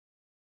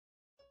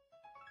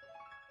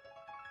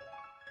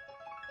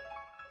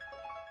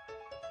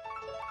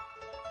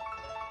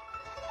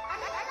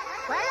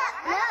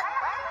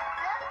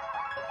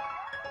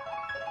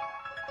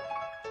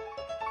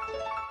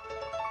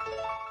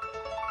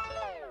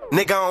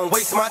Nigga, I don't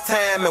waste my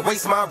time and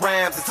waste my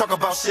rhymes to talk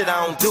about shit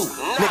I don't do.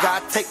 Nigga, I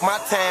take my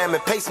time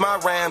and pace my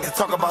rhymes to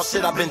talk about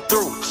shit I've been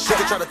through.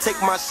 Nigga try to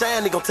take my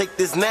shine, he gon' take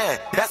this 9.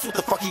 That's what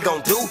the fuck he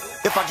gon' do.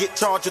 If I get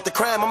charged with the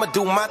crime, I'ma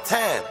do my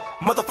time.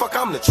 Motherfucker,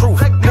 I'm the truth.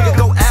 Nigga,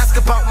 go ask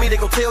about me, they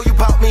gon' tell you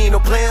about me. Ain't no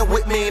playing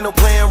with me, ain't no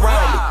playing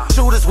around me.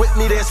 Shooters with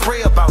me, they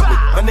spray about me.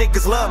 My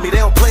niggas love me,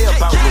 they don't play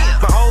about me.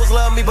 My hoes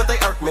love me, but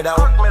they irk me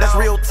though. That's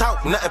real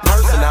talk, nothing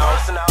personal.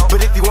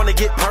 But if you wanna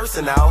get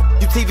personal,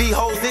 you TV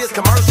hoes is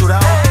commercial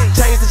though.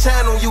 Change the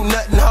channel, you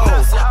nuttin'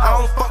 hoes. I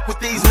don't fuck with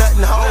these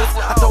nuttin' hoes.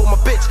 I told my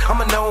bitch, I'm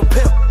a known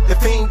pimp.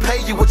 If he ain't pay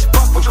you, what you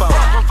fucking for?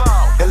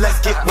 And let's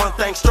get one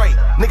thing straight.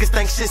 Niggas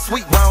think shit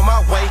sweet round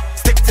my way.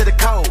 Stick to the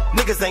code,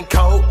 niggas ain't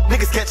cold.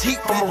 Niggas catch heat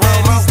from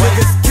around my way. These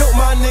niggas killed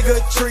my nigga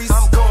trees.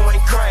 I'm going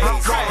crazy.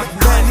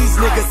 Man, these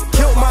niggas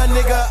killed my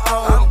nigga O.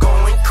 I'm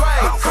going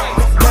crazy.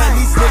 Man,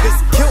 these niggas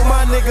killed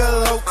my nigga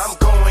Lokes. I'm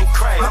going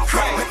crazy.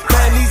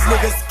 Man, these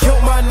niggas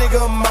killed my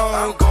nigga Mo.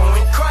 I'm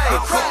going crazy.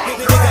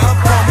 Nigga, I'm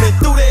coming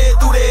through there,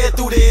 through there,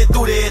 through there,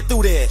 through there,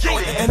 through there.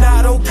 And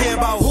I don't care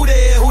about who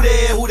there, who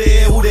there, who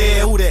there, who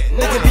there, who there.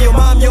 Nigga, be your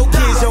mom, your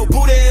kids, your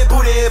boo there,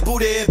 boo there, boo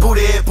there, boo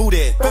there, boo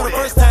there. For the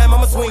first time,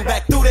 I'ma swing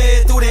back through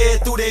there, through there,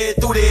 through there,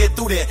 through there,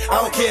 through there. I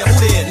don't care who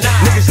there. Nah.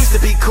 Niggas used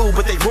to be cool,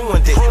 but they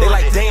ruined it. They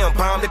like, damn,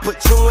 bomb, they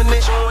put you in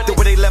it. The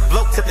way they left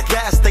Lokes at the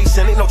gas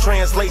station, ain't no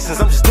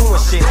translations, I'm just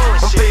doing shit. I'm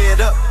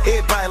fed up,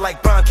 everybody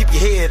like, bomb, keep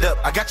your head up.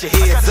 I got your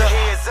heads up.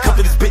 Come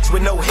to this bitch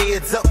with no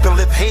heads up, and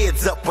lift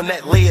heads up when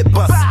that lead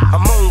bust.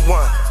 I'm on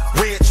one,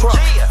 red truck,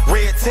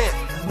 red tent,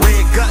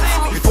 red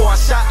guts. Before I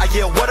shot, I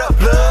yell, what up,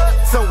 blood?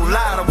 So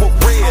loud, I woke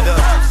red up.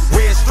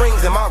 Red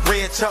strings and my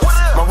red chunks.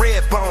 My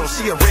red bone,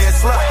 she a red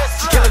slut.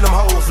 She killing them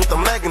hoes with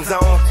them leggings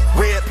on.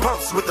 Red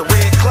pumps with the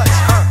red clutch,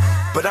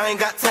 but I ain't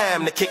got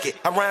time to kick it.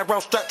 I ride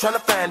around strapped trying to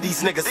find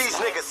these niggas.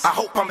 I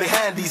hope I'm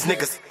behind these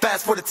niggas.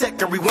 Fast for the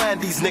tech and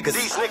rewind these niggas.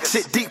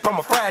 Shit deep,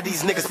 I'ma fry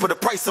these niggas. Put a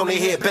price on their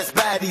head, best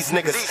buy these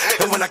niggas.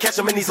 And when I catch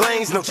them in these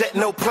lanes, no jet,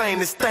 no plane,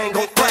 this thing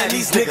gon' fly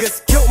these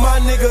niggas. Killed my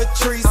nigga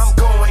trees. I'm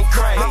going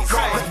crazy.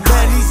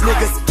 Man, these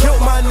niggas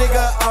killed my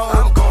nigga O.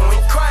 I'm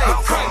going crazy.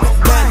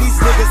 Man, these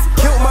niggas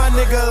killed my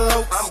nigga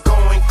Lokes. I'm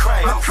going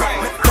crazy.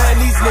 Man,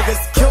 these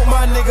niggas killed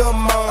my nigga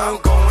Mo. I'm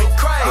going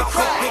crazy.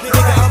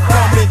 Nigga, I'm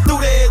coming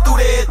through there, through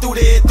there, through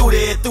there, through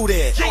there, through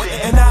there.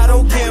 And I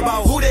don't care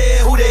about who there,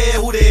 who there,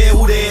 who there,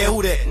 who there,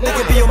 who there.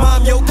 Nigga, be your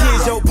mom, your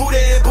kids, your boo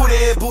there, boo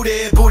there, boo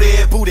there, boo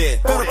there, boo there.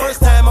 For the first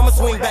time, I'ma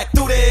swing back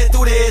through there,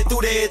 through there,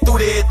 through there, through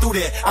there, through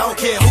there. I don't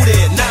care who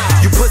there,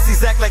 nah. You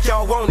pussies act like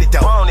y'all want it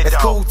though. That's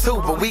cool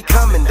too, but we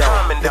coming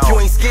though. If you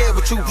ain't scared,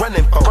 what you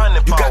running for?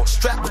 You got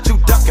strapped, what you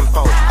ducking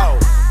for? Oh,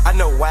 I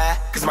know why.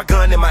 Cause my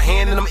gun in my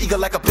hand and I'm eager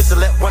like a pistol,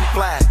 let one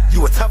fly.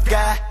 You a tough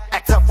guy?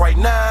 Act tough right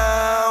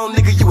now,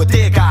 nigga, you a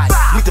dead guy.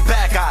 Meet the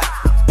bad guy.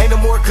 Ain't no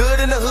more good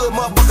in the hood,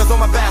 motherfuckers on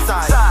my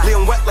backside. Lay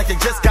 'em wet like they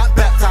just got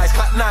baptized.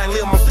 Clock 9,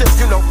 lay 'em on flips,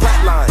 you know,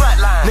 flatline.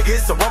 Nigga,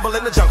 it's a rumble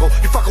in the jungle.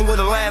 You fucking with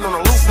a lion on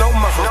a loose, no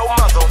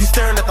muzzle. You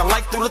staring at the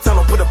light through the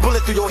tunnel. Put a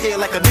bullet through your head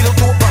like a needle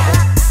through a bubble.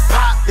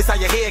 Pop, it's how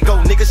your head go,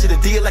 nigga. Shoulda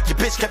did like your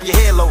bitch, kept your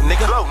head low,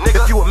 nigga.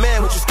 If you a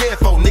man, what you scared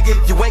for, nigga?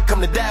 If you ain't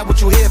come to die, what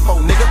you here for,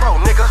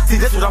 nigga? See,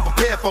 this what I'm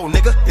prepared for,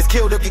 nigga. It's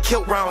killed or get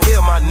killed round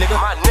here, my nigga.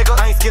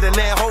 I ain't scared of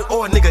nan hoe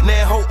or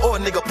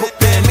nigga, put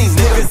that in me,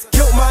 niggas.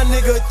 Killed my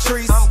nigga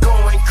trees. I'm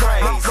going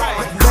crazy.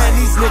 Man,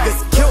 these niggas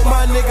killed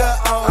my nigga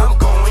O. I'm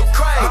going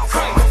crazy.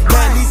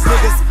 Man, these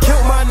niggas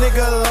killed my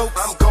nigga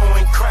Lokes. I'm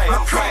going crazy.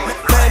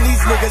 Man,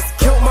 these niggas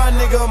killed my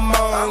nigga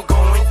Mo. I'm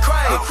going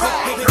crazy.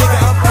 Nigga,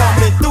 I'm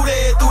coming through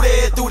there, through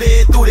there, through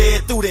there, through there,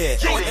 through there.